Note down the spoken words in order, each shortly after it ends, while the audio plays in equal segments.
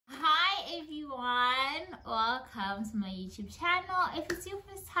welcome to my YouTube channel. If it's your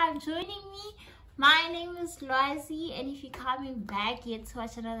first time joining me, my name is Loazi, and if you're coming back here to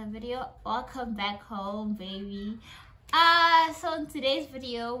watch another video, welcome back home, baby. So in today's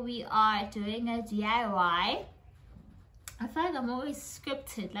video we are doing a DIY. I feel like I'm always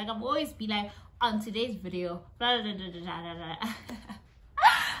scripted, like I'm always be like, on today's video blah, blah, blah, blah, blah, blah.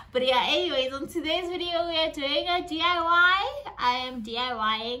 But yeah, anyways, on today's video we are doing a DIY. I am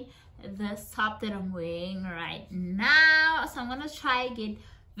DIYing this top that I'm wearing right now, so I'm gonna try and get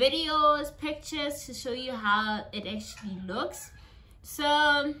videos, pictures to show you how it actually looks.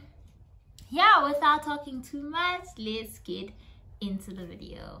 So yeah, without talking too much, let's get into the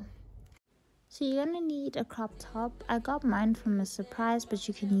video. So you're gonna need a crop top. I got mine from a surprise, but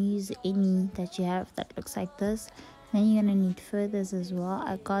you can use any that you have that looks like this. Then you're gonna need feathers as well.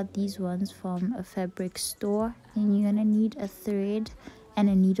 I got these ones from a fabric store. Then you're gonna need a thread and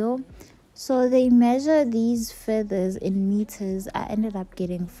a needle. So they measure these feathers in meters. I ended up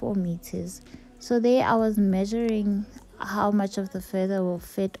getting 4 meters. So there I was measuring how much of the feather will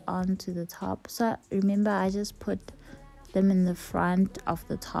fit onto the top. So remember, I just put them in the front of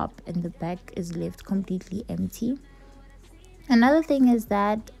the top and the back is left completely empty. Another thing is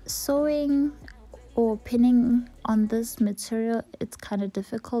that sewing or pinning on this material, it's kind of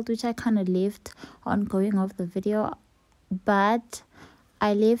difficult, which I kind of left on going off the video, but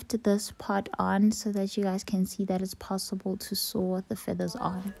I left this part on so that you guys can see that it's possible to sew the feathers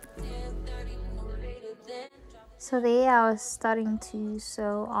on. So there I was starting to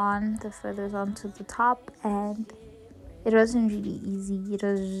sew on the feathers onto the top, and it wasn't really easy. It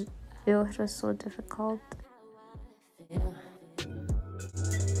was so difficult. You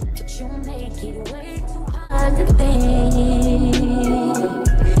make it way too hard to think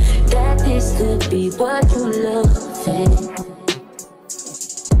that this could be what you love.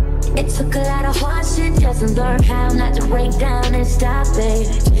 It took a lot of hard shit just to learn how not to break down and stop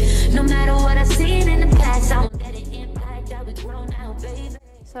it. No matter what I've seen in the past, I won't let it impact how we grow now, baby.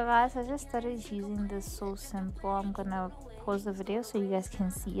 So guys, I just started using this So Simple. I'm gonna pause the video so you guys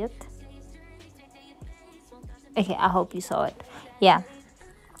can see it. Okay, I hope you saw it. Yeah.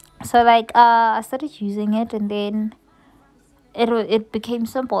 So like I started using it, and then it became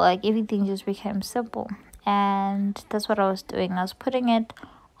simple. Like everything just became simple, and that's what I was doing. I was putting it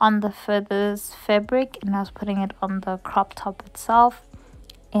on the feathers fabric, and I was putting it on the crop top itself,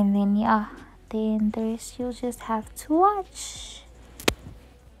 and then yeah, then the rest you'll just have to watch.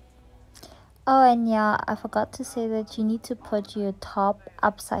 Oh, and yeah, I forgot to say that you need to put your top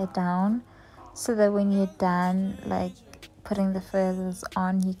upside down so that when you're done like putting the feathers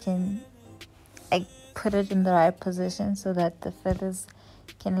on, you can like put it in the right position so that the feathers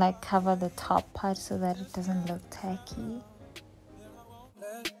can like cover the top part so that it doesn't look tacky.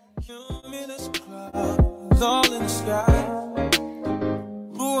 All in the sky,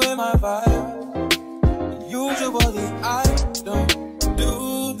 ruin my vibe. Usually I don't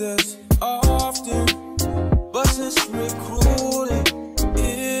do this often, but since recruiting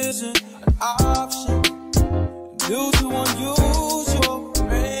isn't an option due to unusual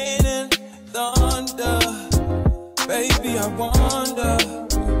rain and thunder, baby I wonder,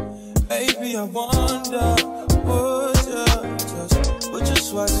 would you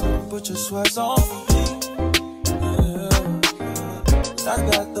just put your sweats on for me? I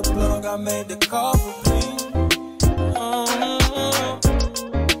got the plug, I made the call for me.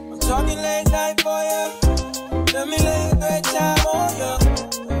 I'm talking late night for you. Let me lay a great time on you.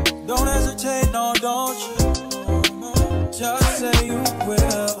 Don't hesitate, no, don't you? Just say you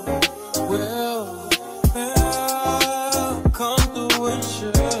will. Come through and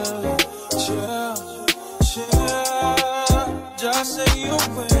chill. Just say you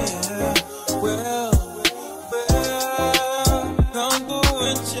will. Come through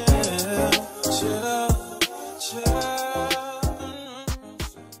and chill.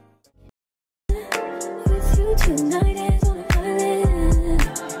 With you tonight is on a island.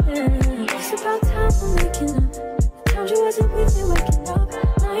 It's about time for making up. Told you wasn't with me waking up.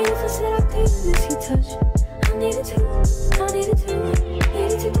 Now you for said I paid this you touch. I needed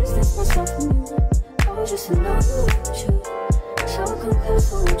to distance myself from you. I was just in love with you. So I come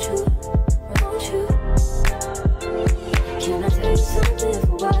close, won't you? Can I tell you something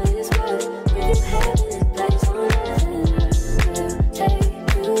for what it's worth? If you have this place on earth, take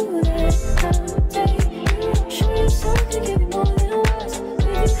you there, I'll take you. Show you something, give you more than words.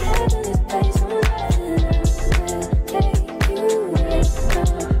 If you have this place on earth, take you there,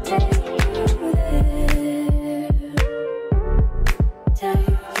 I'll take you there. Take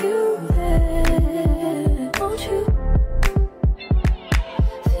you there, won't you?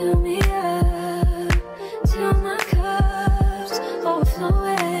 Fill me up.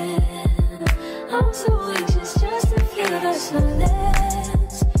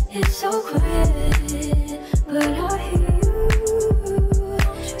 so quiet, but I hear you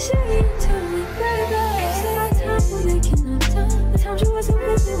saying to me, baby, said our time we're making up time. The times you wasn't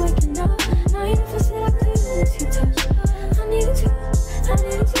with me waking up. Now you never said I couldn't miss your touch. I needed to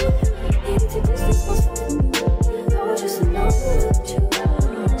distance myself from you. I was just alone with you.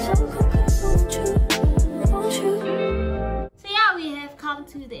 So come close, won't you? So yeah, we have come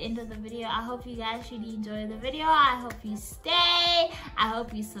to the end of the video. I hope you guys really enjoyed the video. I hope you stay. I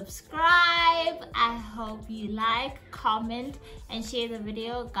hope you subscribe. I hope you like, comment, and share the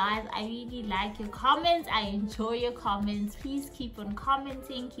video. Guys, I really like your comments. I enjoy your comments. Please keep on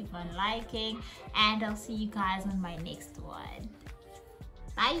commenting, keep on liking, and I'll see you guys on my next one.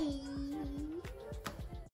 Bye.